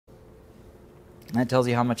That tells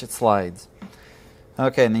you how much it slides.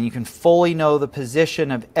 Okay, and then you can fully know the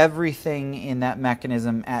position of everything in that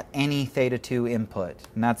mechanism at any theta 2 input.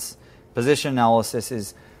 And that's position analysis,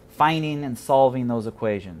 is finding and solving those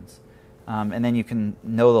equations. And then you can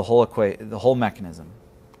know the whole mechanism.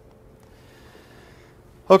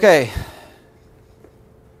 Okay.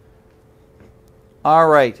 All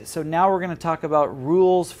right, so now we're going to talk about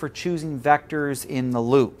rules for choosing vectors in the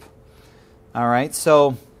loop. All right,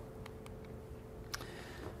 so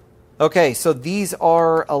these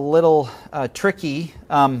are a little tricky.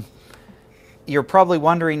 You're probably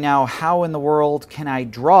wondering now, how in the world can I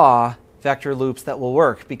draw vector loops that will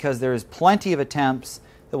work? Because there's plenty of attempts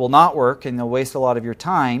that will not work and they'll waste a lot of your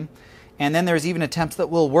time. And then there's even attempts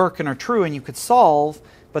that will work and are true and you could solve,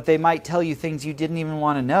 but they might tell you things you didn't even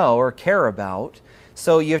want to know or care about.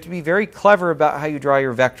 So you have to be very clever about how you draw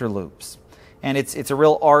your vector loops. And it's a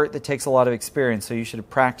real art that takes a lot of experience, so you should have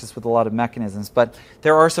practiced with a lot of mechanisms. But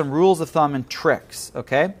there are some rules of thumb and tricks,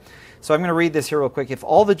 okay? So I'm going to read this here real quick. If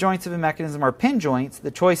all the joints of a mechanism are pin joints,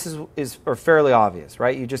 the choices are fairly obvious,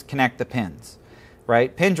 right? You just connect the pins,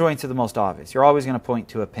 right? Pin joints are the most obvious. You're always going to point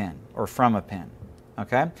to a pin or from a pin,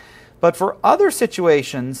 okay? But for other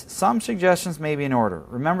situations, some suggestions may be in order.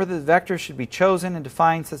 Remember that the vectors should be chosen and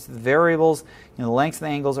defined such that the variables, the lengths and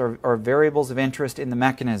the angles are variables of interest in the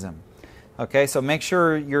mechanism. Okay, so make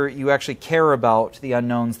sure you actually care about the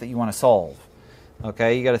unknowns that you want to solve.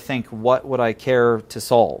 Okay, you got to think, what would I care to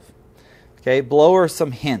solve? Okay, below are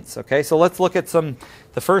some hints. Okay, so let's look at the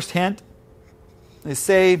first hint is,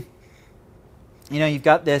 say, you've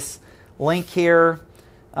got this link here,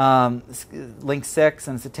 link 6,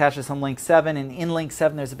 and it's attached to some link 7, and in link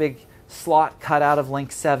 7 there's a big slot cut out of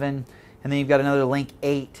link 7, and then you've got another link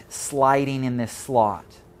 8 sliding in this slot.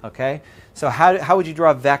 Okay, so how would you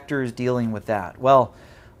draw vectors dealing with that? Well,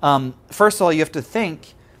 first of all, you have to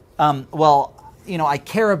think, I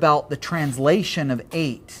care about the translation of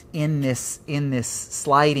 8 in this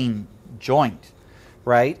sliding joint,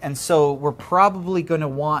 right? And so we're probably going to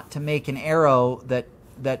want to make an arrow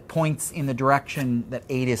that points in the direction that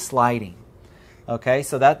 8 is sliding. Okay,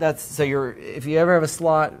 so if you ever have a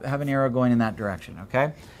slot, have an arrow going in that direction.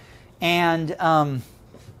 Okay,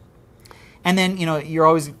 and then, you're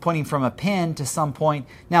always pointing from a pin to some point.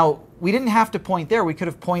 Now, we didn't have to point there. We could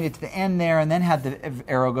have pointed to the end there and then had the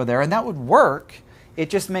arrow go there, and that would work. It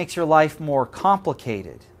just makes your life more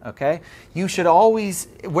complicated, okay? You should always,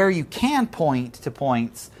 where you can point to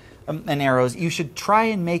points and arrows, you should try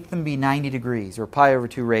and make them be 90 degrees or pi over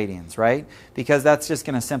 2 radians, right? Because that's just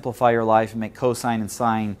going to simplify your life and make cosine and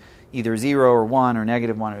sine either 0 or 1 or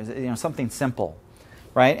negative 1 or something simple,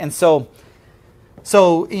 right? And so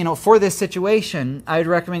for this situation, I'd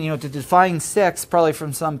recommend, to define 6, probably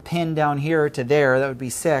from some pin down here to there, that would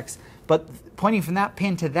be 6. But pointing from that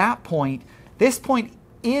pin to that point, this point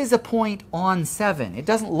is a point on 7. It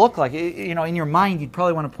doesn't look like it. In your mind, you'd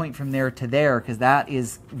probably want to point from there to there because that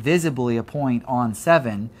is visibly a point on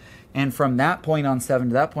 7. And from that point on 7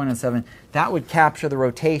 to that point on 7, that would capture the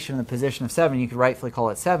rotation and the position of 7. You could rightfully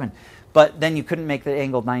call it 7. But then you couldn't make the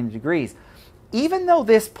angle 90 degrees. Even though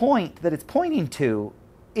this point that it's pointing to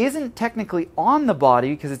isn't technically on the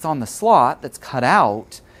body because it's on the slot that's cut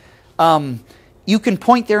out, you can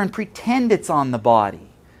point there and pretend it's on the body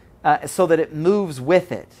so that it moves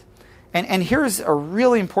with it. And here's a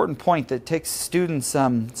really important point that takes students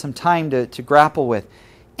some time to grapple with.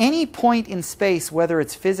 Any point in space, whether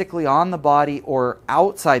it's physically on the body or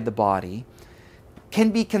outside the body,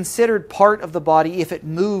 can be considered part of the body if it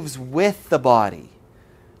moves with the body.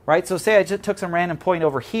 Right? So say I just took some random point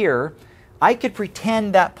over here. I could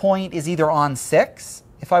pretend that point is either on 6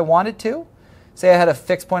 if I wanted to. Say I had a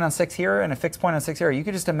fixed point on 6 here and a fixed point on 6 here. You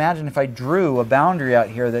could just imagine if I drew a boundary out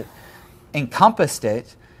here that encompassed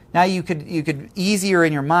it. Now you could easier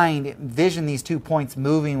in your mind envision these 2 points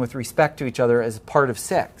moving with respect to each other as part of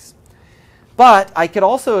 6. But I could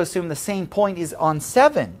also assume the same point is on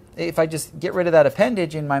 7. If I just get rid of that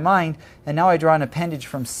appendage in my mind, and now I draw an appendage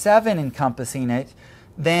from 7 encompassing it,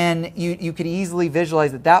 then you could easily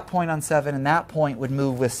visualize that point on 7 and that point would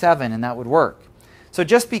move with 7, and that would work. So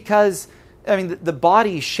just because, the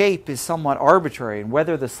body shape is somewhat arbitrary, and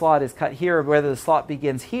whether the slot is cut here or whether the slot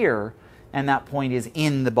begins here and that point is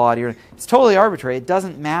in the body, it's totally arbitrary. It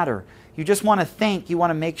doesn't matter. You just want to think, you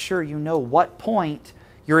want to make sure you know what point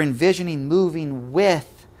you're envisioning moving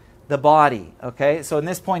with the body. Okay, so in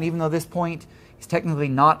this point, even though this point is technically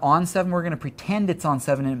not on 7, we're going to pretend it's on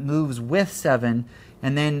 7 and it moves with 7.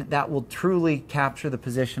 And then that will truly capture the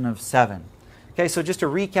position of 7. Okay, so just to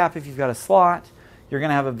recap, if you've got a slot, you're going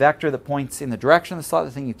to have a vector that points in the direction of the slot,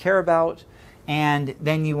 the thing you care about, and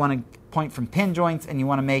then you want to point from pin joints and you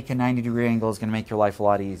want to make a 90-degree angle, is going to make your life a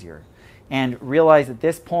lot easier. And realize that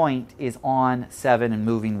this point is on 7 and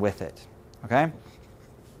moving with it. Okay?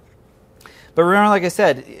 But remember, like I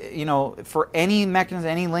said, you know, for any mechanism,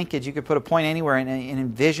 any linkage, you could put a point anywhere and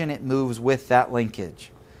envision it moves with that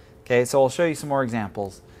linkage. Okay, so I'll show you some more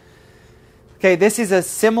examples. Okay, this is a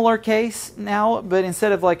similar case now, but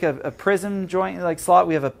instead of like a prism joint, like slot,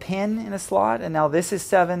 we have a pin in a slot, and now this is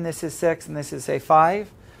 7, this is 6, and this is, say,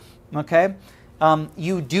 5. Okay,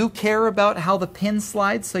 you do care about how the pin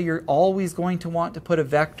slides, so you're always going to want to put a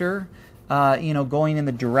vector, you know, going in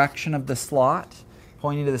the direction of the slot,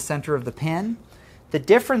 pointing to the center of the pin. The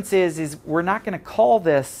difference is we're not going to call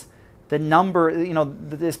this the number, you know,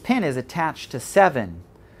 this pin is attached to 7.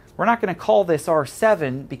 We're not going to call this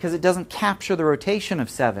R7 because it doesn't capture the rotation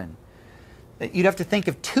of 7. You'd have to think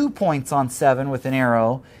of 2 points on 7 with an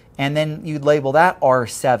arrow, and then you'd label that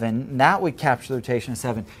R7, and that would capture the rotation of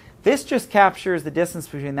 7. This just captures the distance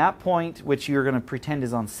between that point, which you're going to pretend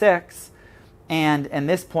is on 6, and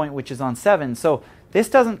this point, which is on 7. So this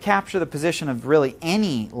doesn't capture the position of really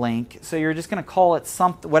any link, so you're just going to call it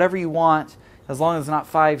something, whatever you want, as long as it's not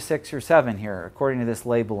 5, 6, or 7 here, according to this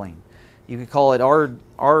labeling. You could call it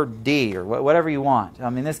RD or whatever you want.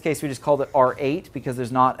 In this case, we just called it R8 because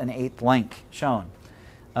there's not an 8th link shown.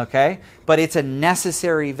 Okay? But it's a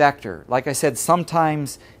necessary vector. Like I said,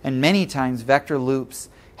 sometimes and many times vector loops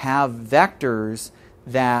have vectors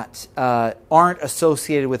that aren't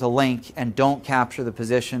associated with a link and don't capture the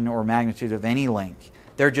position or magnitude of any link.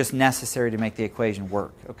 They're just necessary to make the equation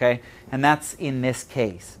work. Okay? And that's in this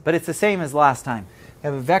case. But it's the same as last time.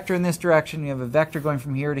 You have a vector in this direction. You have a vector going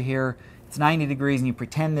from here to here. It's 90 degrees, and you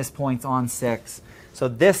pretend this point's on 6. So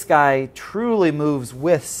this guy truly moves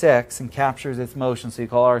with 6 and captures its motion, so you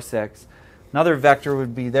call R6. Another vector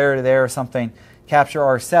would be there to there or something, capture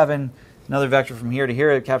R7. Another vector from here to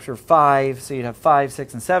here would capture 5, so you'd have 5,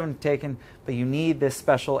 6, and 7 taken, but you need this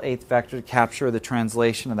special 8th vector to capture the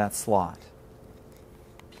translation of that slot.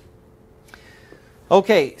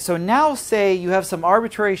 Okay, so now say you have some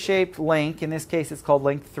arbitrary shaped link, in this case it's called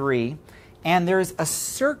link 3, and there's a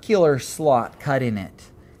circular slot cut in it.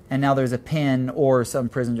 And now there's a pin or some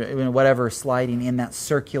prism, whatever, sliding in that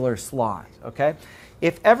circular slot. Okay?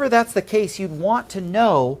 If ever that's the case, you'd want to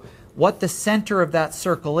know what the center of that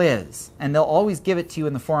circle is. And they'll always give it to you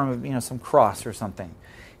in the form of, you know, some cross or something.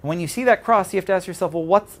 And when you see that cross, you have to ask yourself, well,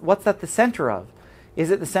 what's that the center of? Is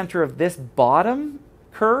it the center of this bottom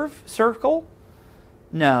curve circle?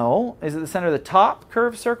 No. Is it the center of the top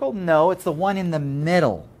curved circle? No, it's the one in the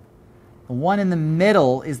middle. The one in the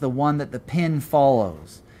middle is the one that the pin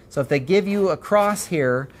follows. So if they give you a cross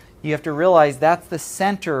here, you have to realize that's the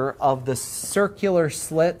center of the circular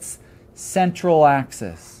slit's central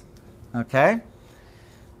axis. Okay?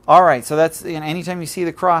 All right, so that's, you know, anytime you see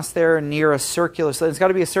the cross there near a circular slit, it's got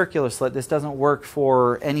to be a circular slit. This doesn't work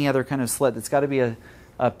for any other kind of slit. It's got to be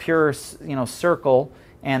a pure, you know, circle,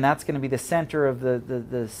 and that's going to be the center of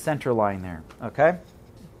the center line there. Okay?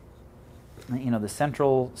 You know, the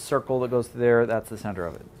central circle that goes through there, that's the center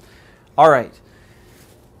of it. All right.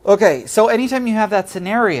 Okay, so anytime you have that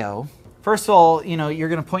scenario, first of all, you know, you're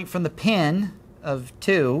going to point from the pin of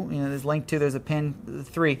 2. You know, there's link 2, there's a pin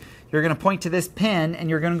 3. You're going to point to this pin, and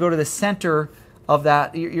you're going to go to the center of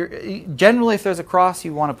that. Generally, if there's a cross,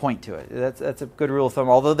 you want to point to it. That's a good rule of thumb,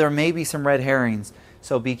 although there may be some red herrings,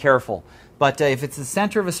 so be careful. But if it's the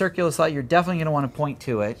center of a circular slot, you're definitely going to want to point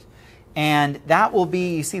to it. And that will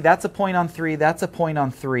be, you see, that's a point on 3, that's a point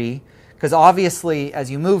on 3, because obviously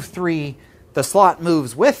as you move 3, the slot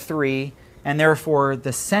moves with 3, and therefore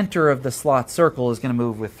the center of the slot circle is going to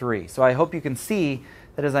move with 3. So I hope you can see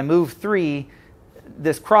that as I move 3,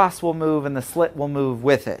 this cross will move and the slit will move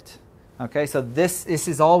with it. Okay, so this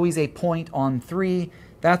is always a point on 3.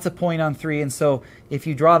 That's a point on 3, and so if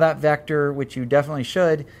you draw that vector, which you definitely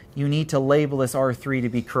should, you need to label this R3 to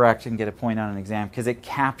be correct and get a point on an exam, because it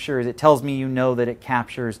captures, it tells me you know that it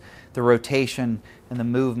captures the rotation and the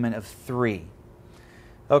movement of 3.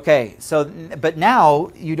 Okay, so, but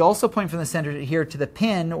now you'd also point from the center here to the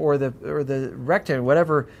pin or the rectangle,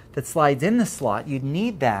 whatever that slides in the slot. You'd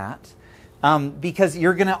need that because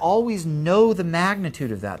you're going to always know the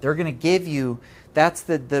magnitude of that. They're going to give you, that's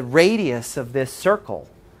the radius of this circle,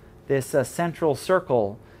 this central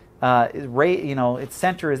circle. You know, its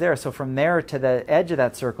center is there. So from there to the edge of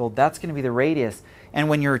that circle, that's going to be the radius. And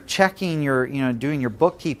when you're checking your, you know, doing your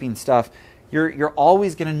bookkeeping stuff, you're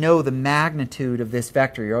always going to know the magnitude of this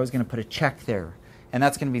vector. You're always going to put a check there, and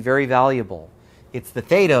that's going to be very valuable. It's the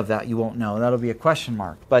theta of that you won't know. That'll be a question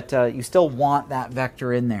mark, but you still want that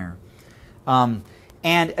vector in there.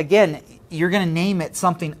 And again, you're going to name it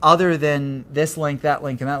something other than this length, that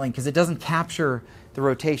length, and that length, because it doesn't capture the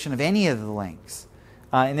rotation of any of the lengths.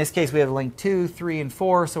 In this case, we have length 2, 3, and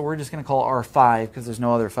 4, so we're just going to call R5 because there's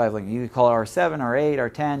no other 5 length. You could call it R7,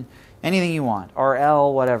 R8, R10, anything you want,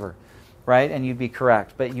 RL, whatever, right? And you'd be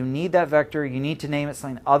correct. But you need that vector. You need to name it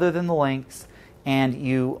something other than the lengths, and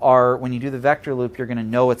you are, when you do the vector loop, you're going to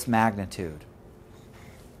know its magnitude.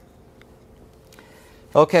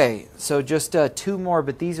 Okay, so just 2 more,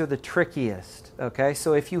 but these are the trickiest. Okay,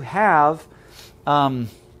 so if you have,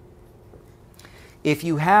 if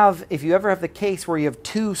you ever have the case where you have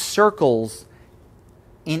 2 circles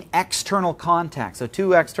in external contact, so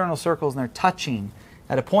 2 external circles and they're touching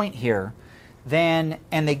at a point here, then,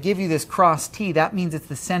 and they give you this cross T, that means it's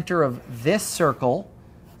the center of this circle.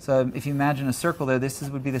 So if you imagine a circle there, this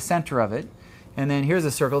would be the center of it. And then here's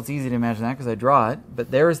a circle. It's easy to imagine that because I draw it,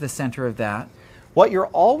 but there is the center of that. What you're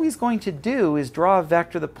always going to do is draw a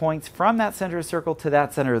vector that points from that center of the circle to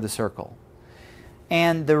that center of the circle.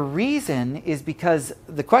 And the reason is because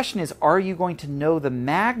the question is, are you going to know the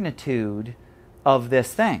magnitude of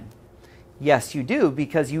this thing? Yes, you do,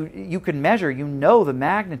 because you can measure, you know the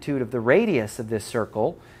magnitude of the radius of this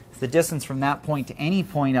circle. It's the distance from that point to any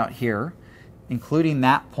point out here, including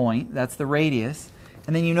that point. That's the radius.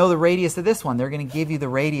 And then you know the radius of this one. They're going to give you the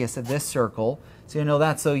radius of this circle. So you know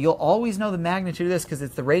that. So you'll always know the magnitude of this because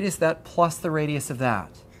it's the radius of that plus the radius of that.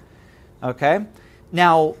 Okay?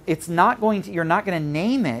 Now, it's not going to, you're not going to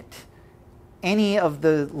name it any of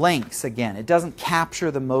the lengths again. It doesn't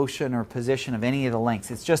capture the motion or position of any of the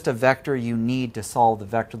lengths. It's just a vector you need to solve the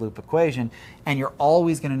vector loop equation, and you're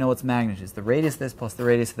always going to know its magnitude. It's the radius of this plus the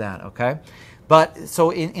radius of that, okay? But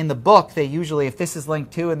so in the book, they usually, if this is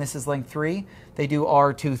length 2 and this is length 3, they do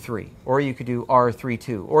R23, or you could do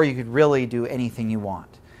R32, or you could really do anything you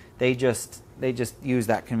want. They just use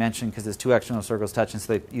that convention because there's 2 external circles touching,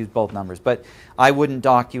 so they use both numbers. But I wouldn't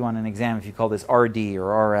dock you on an exam if you call this RD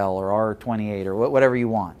or RL or R28 or whatever you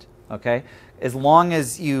want, okay? As long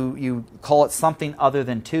as you call it something other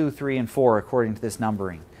than 2, 3, and 4 according to this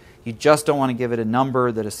numbering. You just don't want to give it a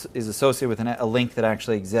number that is associated with a link that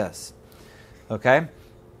actually exists, okay?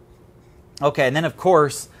 Okay, and then of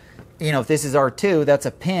course, you know, if this is R2, that's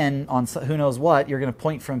a pin on who knows what. You're going to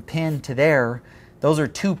point from pin to there. Those are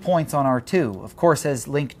 2 points on R2. Of course, as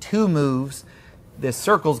link 2 moves, this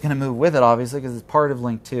circle is going to move with it, obviously, because it's part of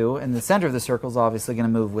link 2, and the center of the circle is obviously going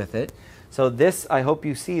to move with it. So this, I hope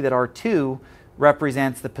you see that R2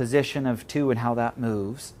 represents the position of 2 and how that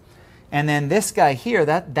moves. And then this guy here,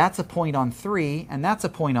 that's a point on 3, and that's a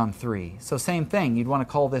point on 3. So same thing, you'd want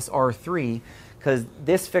to call this R3, because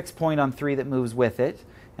this fixed point on 3 that moves with it,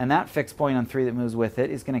 and that fixed point on 3 that moves with it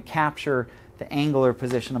is going to capture the angular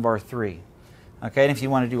position of R3. Okay, and if you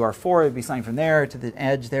want to do R4, it would be something from there to the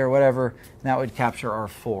edge there, whatever, and that would capture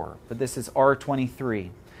R4. But this is R23.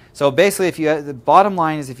 So basically, if you have, the bottom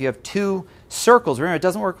line is if you have 2 circles, remember it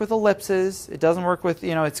doesn't work with ellipses, it doesn't work with,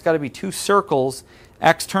 you know, it's got to be 2 circles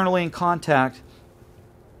externally in contact.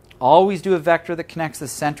 Always do a vector that connects the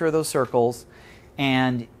center of those circles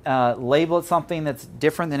and label it something that's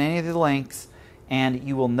different than any of the lengths, and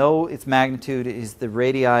you will know its magnitude is the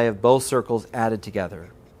radii of both circles added together.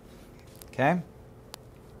 Okay?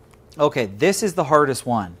 Okay, this is the hardest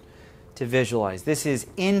one to visualize. This is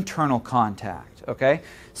internal contact. Okay?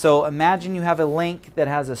 So imagine you have a link that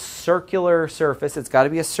has a circular surface. It's got to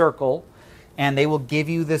be a circle, and they will give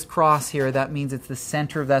you this cross here. That means it's the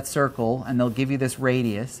center of that circle, and they'll give you this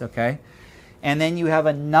radius. Okay? And then you have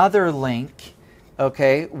another link,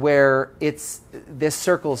 okay, where this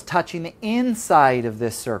circle is touching the inside of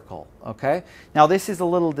this circle, okay? Now this is a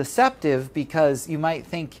little deceptive because you might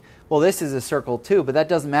think, well, this is a circle too, but that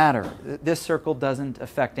doesn't matter. This circle doesn't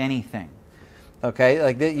affect anything, okay?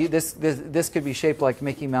 Like this could be shaped like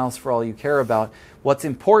Mickey Mouse for all you care about. What's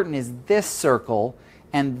important is this circle,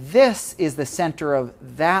 and this is the center of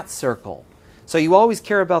that circle. So you always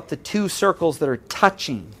care about the 2 circles that are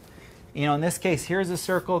touching. You know, in this case, here's a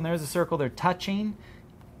circle and there's a circle. They're touching.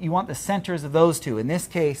 You want the centers of those 2. In this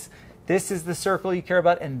case, this is the circle you care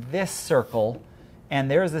about, and this circle.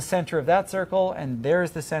 And there's the center of that circle, and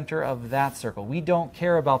there's the center of that circle. We don't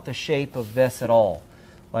care about the shape of this at all.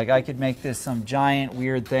 Like I could make this some giant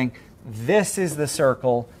weird thing. This is the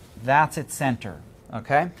circle. That's its center.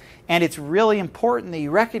 Okay? And it's really important that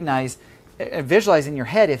you recognize, visualize in your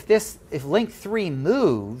head, if link 3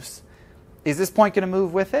 moves, is this point going to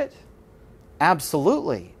move with it?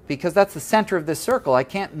 Absolutely, because that's the center of this circle. I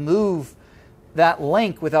can't move that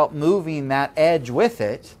link without moving that edge with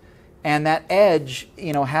it, and that edge,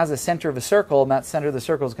 you know, has a center of a circle, and that center of the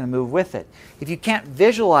circle is going to move with it. If you can't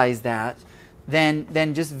visualize that,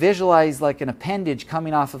 then just visualize like an appendage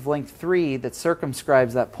coming off of length 3 that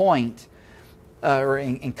circumscribes that point, or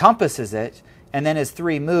encompasses it, and then as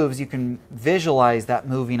 3 moves, you can visualize that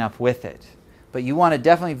moving up with it. But you want to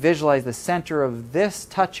definitely visualize the center of this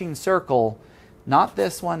touching circle, not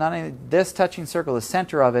this one, not any, this touching circle, the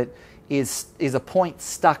center of it is a point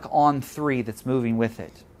stuck on 3 that's moving with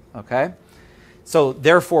it. Okay? So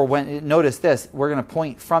therefore, notice this, we're going to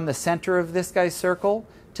point from the center of this guy's circle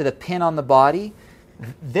to the pin on the body.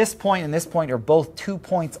 This point and this point are both 2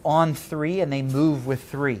 points on 3, and they move with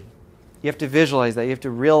 3. You have to visualize that. You have to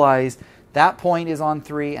realize that point is on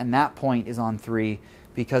 3 and that point is on 3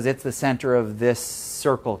 because it's the center of this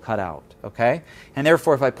circle cut out. Okay? And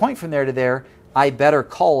therefore, if I point from there to there, I better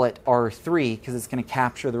call it R3 because it's going to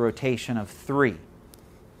capture the rotation of 3.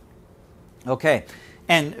 Okay.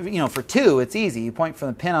 And, you know, for 2, it's easy. You point from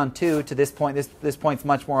the pin on 2 to this point. This point's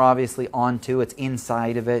much more obviously on 2. It's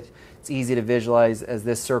inside of it. It's easy to visualize as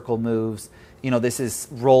this circle moves. You know, this is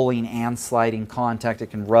rolling and sliding contact. It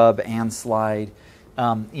can rub and slide.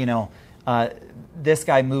 This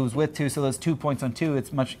guy moves with 2, so those 2 points on 2,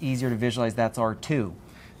 it's much easier to visualize that's R2.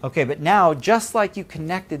 Okay, but now, just like you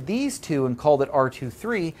connected these two and called it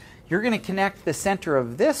R23, you're going to connect the center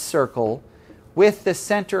of this circle with the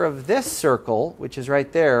center of this circle, which is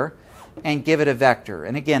right there, and give it a vector.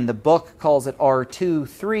 And again, the book calls it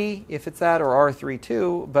R23 if it's that, or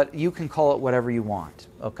R32, but you can call it whatever you want,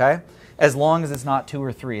 okay? As long as it's not 2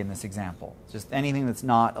 or 3 in this example. Just anything that's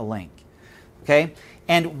not a link, okay?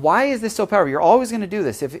 And why is this so powerful? You're always going to do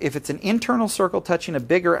this. If it's an internal circle touching a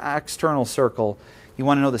bigger external circle, you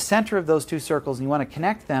want to know the center of those 2 circles and you want to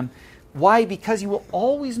connect them. Why? Because you will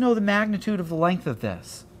always know the magnitude of the length of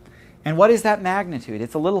this. And what is that magnitude?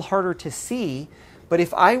 It's a little harder to see, but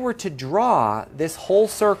if I were to draw this whole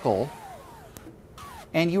circle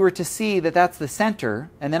and you were to see that that's the center,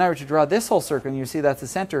 and then I were to draw this whole circle and you see that's the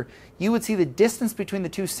center, you would see the distance between the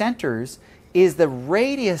 2 centers is the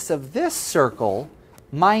radius of this circle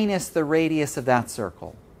minus the radius of that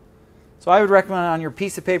circle. So I would recommend on your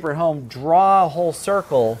piece of paper at home, draw a whole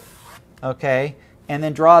circle, okay, and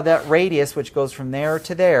then draw that radius which goes from there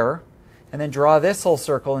to there, and then draw this whole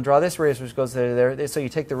circle and draw this radius which goes there to there. So you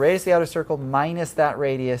take the radius of the outer circle minus that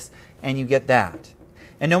radius and you get that.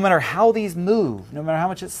 And no matter how these move, no matter how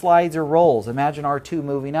much it slides or rolls, imagine R2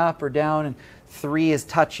 moving up or down and 3 is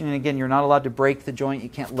touching, and again, you're not allowed to break the joint, you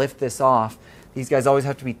can't lift this off. These guys always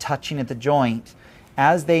have to be touching at the joint.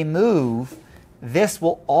 As they move, this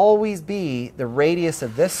will always be the radius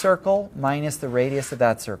of this circle minus the radius of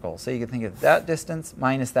that circle. So you can think of that distance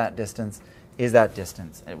minus that distance is that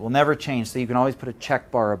distance. It will never change, so you can always put a check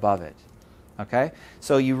bar above it. Okay?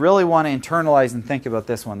 So you really want to internalize and think about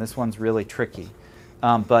this one. This one's really tricky,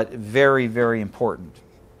 but very, very important.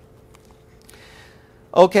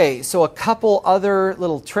 Okay, so a couple other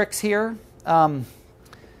little tricks here.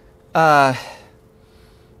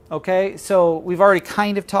 Okay, so we've already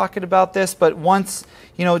kind of talked about this, but once,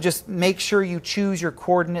 you know, just make sure you choose your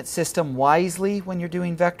coordinate system wisely when you're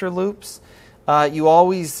doing vector loops. You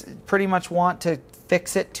always pretty much want to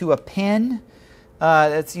fix it to a pin.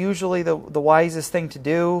 That's usually the wisest thing to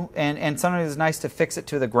do, and sometimes it's nice to fix it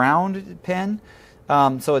to the ground pin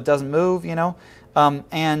so it doesn't move, you know.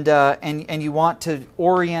 And you want to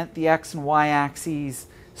orient the x and y axes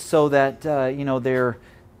so that you know they're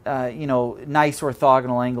nice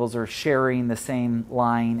orthogonal angles are sharing the same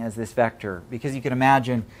line as this vector. Because you can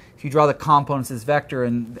imagine if you draw the components of this vector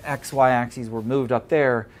and the x, y axes were moved up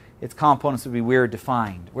there, its components would be weird to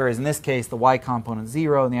find. Whereas in this case, the y component is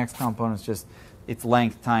 0 and the x component is just its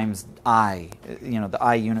length times I, you know, the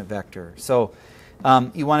I unit vector. So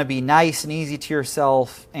you want to be nice and easy to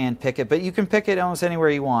yourself and pick it, but you can pick it almost anywhere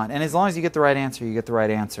you want. And as long as you get the right answer, you get the right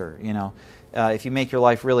answer. You know, if you make your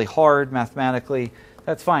life really hard mathematically,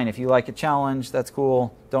 that's fine. If you like a challenge, that's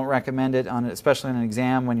cool. Don't recommend it especially on an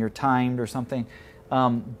exam when you're timed or something.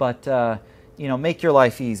 You know, make your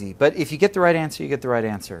life easy. But if you get the right answer, you get the right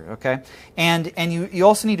answer. Okay, and you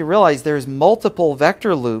also need to realize there's multiple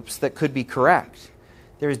vector loops that could be correct.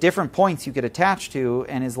 There's different points you could attach to,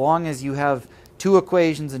 and as long as you have 2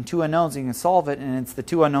 equations and 2 unknowns, you can solve it, and it's the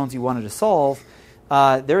 2 unknowns you wanted to solve.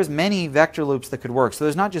 There's many vector loops that could work. So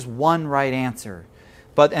there's not just one right answer.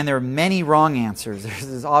 And there are many wrong answers.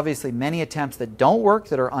 There's obviously many attempts that don't work,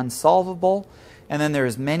 that are unsolvable, and then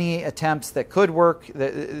there's many attempts that could work,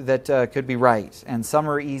 that could be right, and some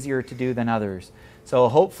are easier to do than others. So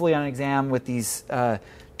hopefully on an exam with these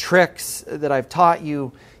tricks that I've taught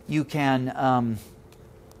you, you can,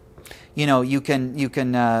 you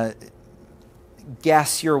can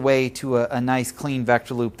guess your way to a nice clean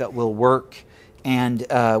vector loop that will work and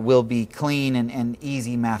will be clean and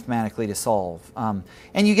easy mathematically to solve.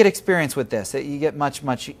 And you get experience with this. It gets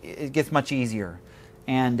much easier.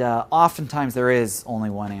 And oftentimes there is only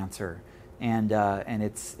one answer, and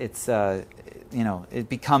it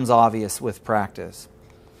becomes obvious with practice.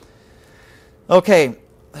 Okay,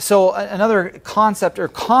 so another concept are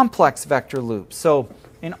complex vector loops. So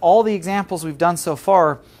in all the examples we've done so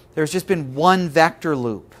far, there's just been one vector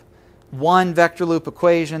loop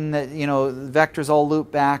equation that, the vectors all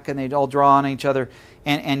loop back and they all draw on each other,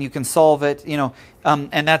 and you can solve it,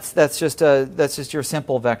 and that's just your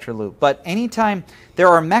simple vector loop. But anytime there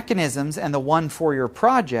are mechanisms, and the one for your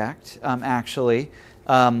project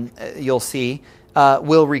you'll see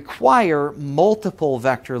will require multiple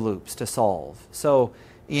vector loops to solve. So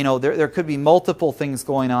there could be multiple things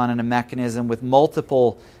going on in a mechanism with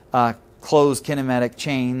multiple closed kinematic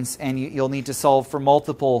chains, and you'll need to solve for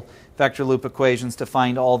multiple vector loop equations to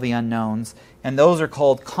find all the unknowns, and those are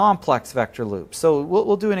called complex vector loops. So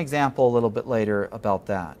we'll do an example a little bit later about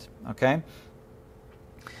that.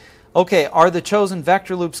 Okay, are the chosen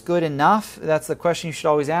vector loops good enough? That's the question you should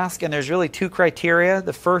always ask, and there's really two criteria.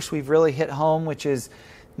 The first we've really hit home, which is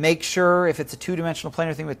make sure if it's a two-dimensional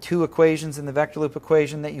planar thing with two equations in the vector loop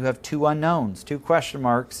equation that you have two unknowns, two question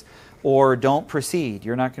marks, or don't proceed.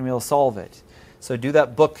 You're not going to be able to solve it. So do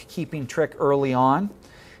that bookkeeping trick early on.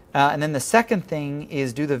 And then the second thing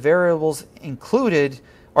is, do the variables included,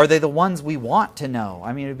 are they the ones we want to know?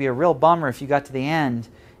 I mean, it would be a real bummer if you got to the end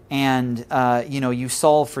and you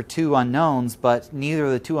solve for two unknowns, but neither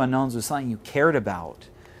of the two unknowns was something you cared about.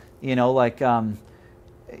 I don't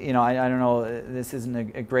know, this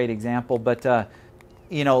isn't a great example, but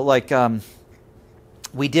we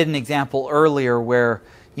did an example earlier where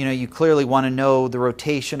you clearly want to know the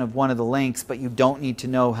rotation of one of the links, but you don't need to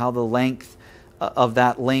know how the length of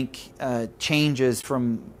that link changes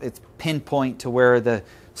from its pinpoint to where the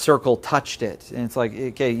circle touched it. And it's like,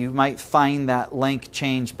 okay, you might find that length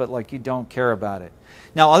change, but you don't care about it.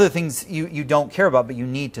 Now, other things you don't care about, but you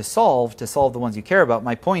need to solve the ones you care about.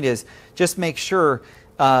 My point is, just make sure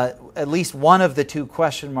at least one of the two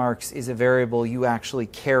question marks is a variable you actually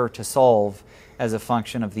care to solve as a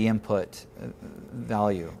function of the input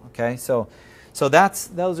value. Okay, so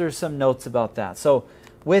those are some notes about that. So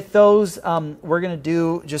with those, we're going to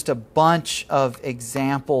do just a bunch of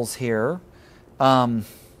examples here, and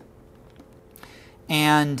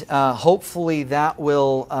hopefully that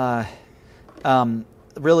will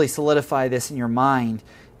really solidify this in your mind.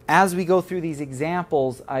 As we go through these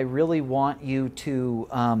examples, I really want you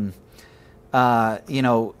to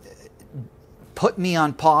put me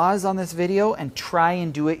on pause on this video and try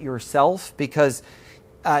and do it yourself, because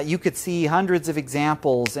you could see hundreds of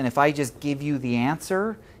examples, and if I just give you the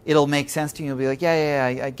answer, it'll make sense to you. You'll be like,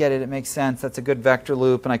 yeah, I get it. It makes sense. That's a good vector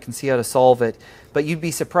loop, and I can see how to solve it. But you'd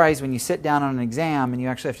be surprised when you sit down on an exam and you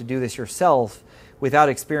actually have to do this yourself without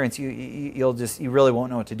experience. You really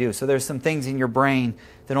won't know what to do. So there's some things in your brain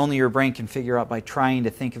that only your brain can figure out by trying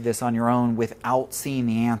to think of this on your own without seeing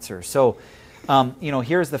the answer. So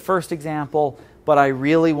here's the first example, but I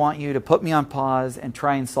really want you to put me on pause and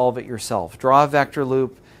try and solve it yourself. Draw a vector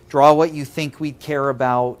loop. Draw what you think we'd care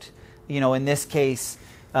about. In this case,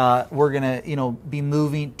 we're going to be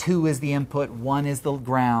moving. 2 is the input, 1 is the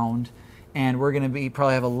ground, and we're going to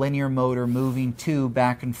probably have a linear motor moving 2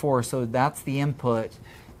 back and forth. So that's the input,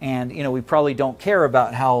 and we probably don't care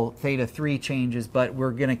about how theta 3 changes, but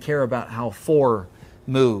we're going to care about how 4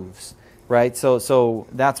 moves. Right, so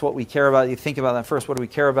that's what we care about. You think about that first. What do we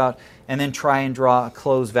care about? And then try and draw a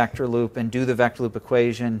closed vector loop and do the vector loop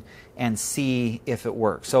equation and see if it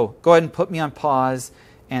works. So go ahead and put me on pause,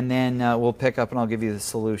 and then we'll pick up and I'll give you the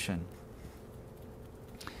solution.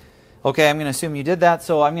 Okay, I'm going to assume you did that.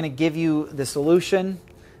 So I'm going to give you the solution.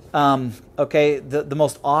 Okay, the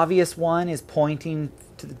most obvious one is pointing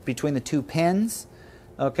between the two pins.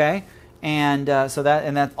 Okay. And so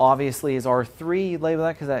that obviously is R3. You label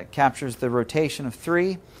that because that captures the rotation of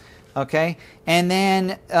 3. Okay, and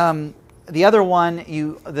then the other one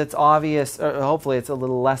that's obvious, or hopefully it's a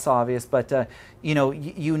little less obvious, but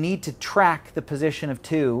you need to track the position of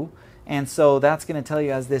 2, and so that's going to tell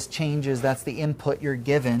you as this changes. That's the input you're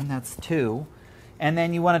given. That's 2, and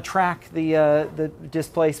then you want to track the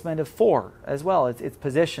displacement of 4 as well. Its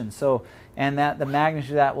position. So. And that the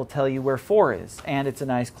magnitude of that will tell you where 4 is, and it's a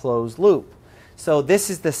nice closed loop. So this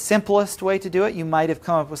is the simplest way to do it. You might have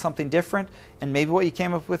come up with something different, and maybe what you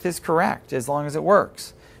came up with is correct as long as it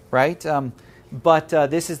works, right? But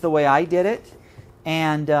this is the way I did it,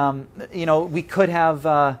 and we could have.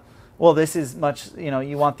 Well, this is much.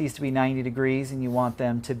 You want these to be 90 degrees, and you want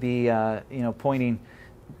them to be pointing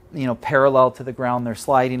parallel to the ground they're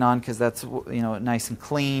sliding on, because that's nice and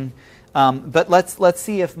clean. But let's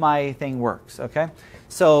see if my thing works. Okay.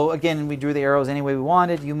 So again, we drew the arrows any way we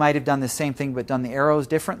wanted. You might have done the same thing but done the arrows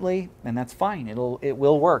differently, and that's fine. It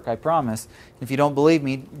will work, I promise. If you don't believe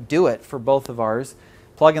me, do it for both of ours.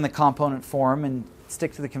 Plug in the component form and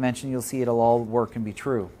stick to the convention. You'll see it'll all work and be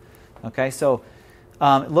true. Okay, so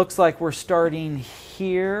it looks like we're starting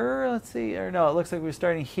here. Let's see, or no, it looks like we're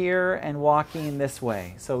starting here and walking this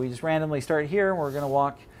way. So we just randomly start here, and we're going to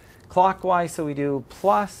walk clockwise. So we do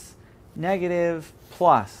plus, negative,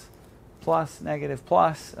 plus. Plus, negative,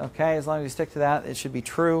 plus. Okay, as long as you stick to that, it should be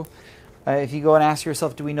true. If you go and ask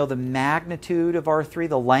yourself, do we know the magnitude of R3,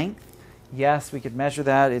 the length? Yes, we could measure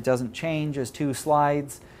that. It doesn't change as 2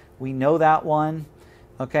 slides. We know that one.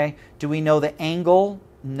 Okay, do we know the angle?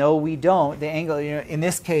 No, we don't. The angle, in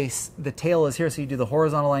this case, the tail is here, so you do the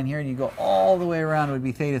horizontal line here, and you go all the way around. It would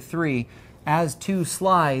be theta 3. As 2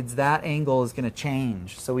 slides, that angle is going to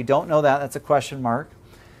change. So we don't know that. That's a question mark.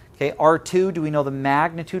 Okay, R2, do we know the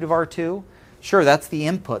magnitude of R2? Sure, that's the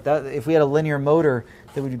input. If we had a linear motor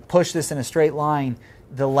that would push this in a straight line,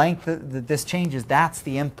 the length that this changes, that's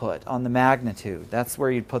the input on the magnitude. That's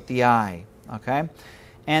where you'd put the I. Okay,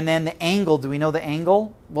 and then the angle, do we know the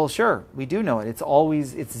angle? Well, sure, we do know it. It's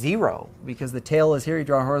 0, because the tail is here. You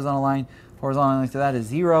draw a horizontal line to that is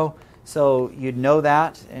 0. So you'd know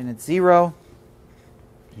that, and it's 0.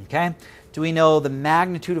 Okay, do we know the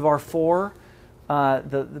magnitude of R4?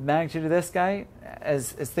 The magnitude of this guy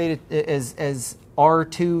as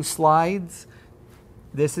R2 slides,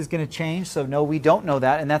 this is going to change. So no, we don't know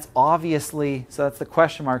that, and that's obviously, so that's the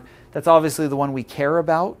question mark. That's obviously the one we care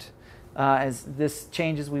about. As this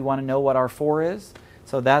changes, we want to know what R4 is.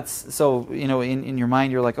 So in your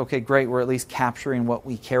mind, you're like, okay, great, we're at least capturing what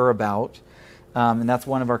we care about, and that's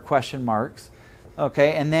one of our question marks.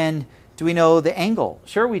 Okay, and then do we know the angle?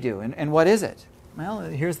 Sure, we do. And what is it? Well,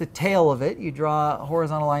 here's the tail of it. You draw a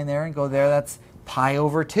horizontal line there and go there. That's pi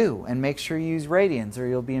over 2. And make sure you use radians or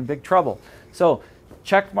you'll be in big trouble. So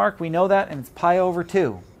check mark, we know that, and it's pi over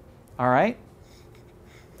 2. All right?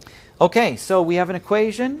 Okay, so we have an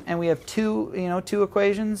equation, and we have two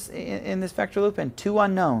equations in this vector loop and 2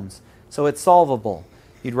 unknowns. So it's solvable.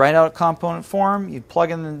 You'd write out a component form, you'd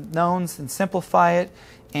plug in the knowns and simplify it,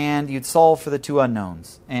 and you'd solve for the 2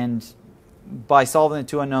 unknowns. And by solving the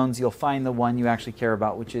 2 unknowns, you'll find the one you actually care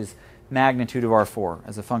about, which is magnitude of R4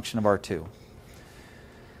 as a function of R2.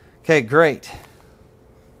 Okay, great.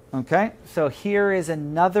 Okay, so here is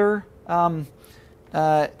another,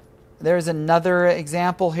 there's another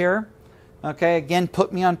example here. Okay, again,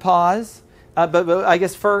 put me on pause. But I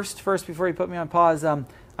guess first, before you put me on pause, I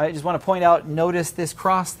just want to point out, notice this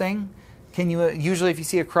cross thing. Usually if you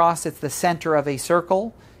see a cross, it's the center of a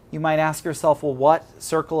circle. You might ask yourself, well, what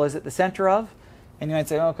circle is it the center of? And you might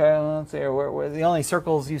say, okay, well, let's see, the only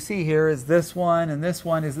circles you see here is this one and this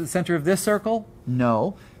one. Is it the center of this circle?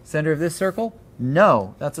 No. Center of this circle?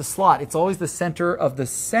 No. That's a slot. It's always the center of the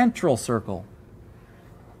central circle.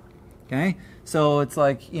 Okay? So it's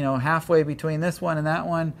like, halfway between this one and that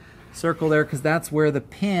one, circle there, because that's where the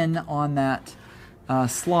pin on that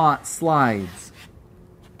slot slides.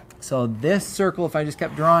 So this circle, if I just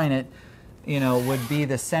kept drawing it, would be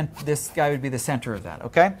this guy would be the center of that,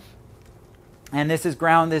 okay? And this is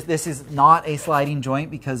ground. This is not a sliding joint,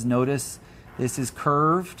 because notice this is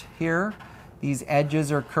curved here. These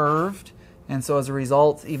edges are curved. And so as a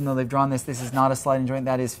result, even though they've drawn this is not a sliding joint.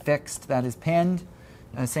 That is fixed. That is pinned.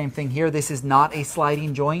 Same thing here. This is not a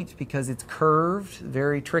sliding joint because it's curved.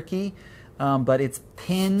 Very tricky. But it's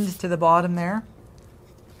pinned to the bottom there.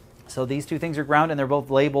 So these 2 things are ground, and they're both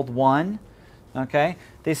labeled 1. Okay,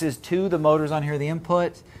 this is 2, the motor's on here, the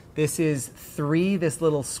input. This is 3, this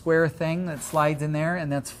little square thing that slides in there, and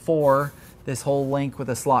that's 4, this whole link with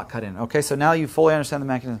a slot cut in. Okay, so now you fully understand the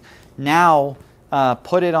mechanism. Now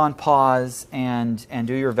put it on pause and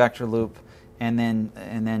do your vector loop, and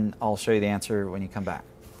then I'll show you the answer when you come back.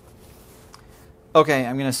 Okay,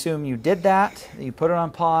 I'm going to assume you did that you put it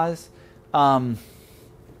on pause. Okay,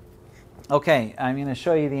 I'm going to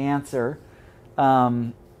show you the answer.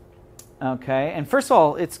 Okay, and first of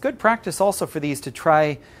all, it's good practice also for these to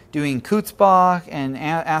try doing Kutzbach and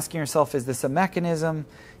asking yourself, is this a mechanism?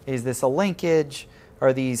 Is this a linkage?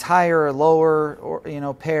 Are these higher or lower,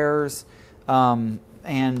 or pairs? And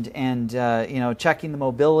checking the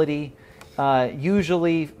mobility.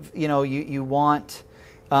 Usually, you want,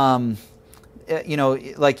 by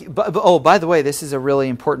the way, this is a really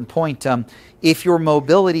important point. If your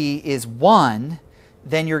mobility is 1,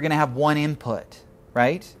 then you're going to have 1 input,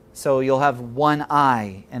 right? So you'll have 1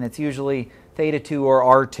 I, and it's usually theta 2 or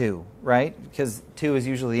R2, right? Because 2 is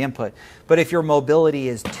usually the input. But if your mobility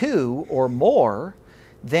is 2 or more,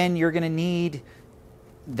 then you're going to need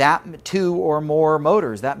that 2 or more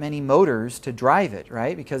motors, that many motors to drive it,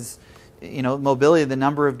 right? Because mobility, the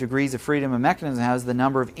number of degrees of freedom a mechanism has, the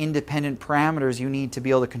number of independent parameters you need to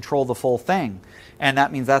be able to control the full thing. And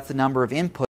that means that's the number of inputs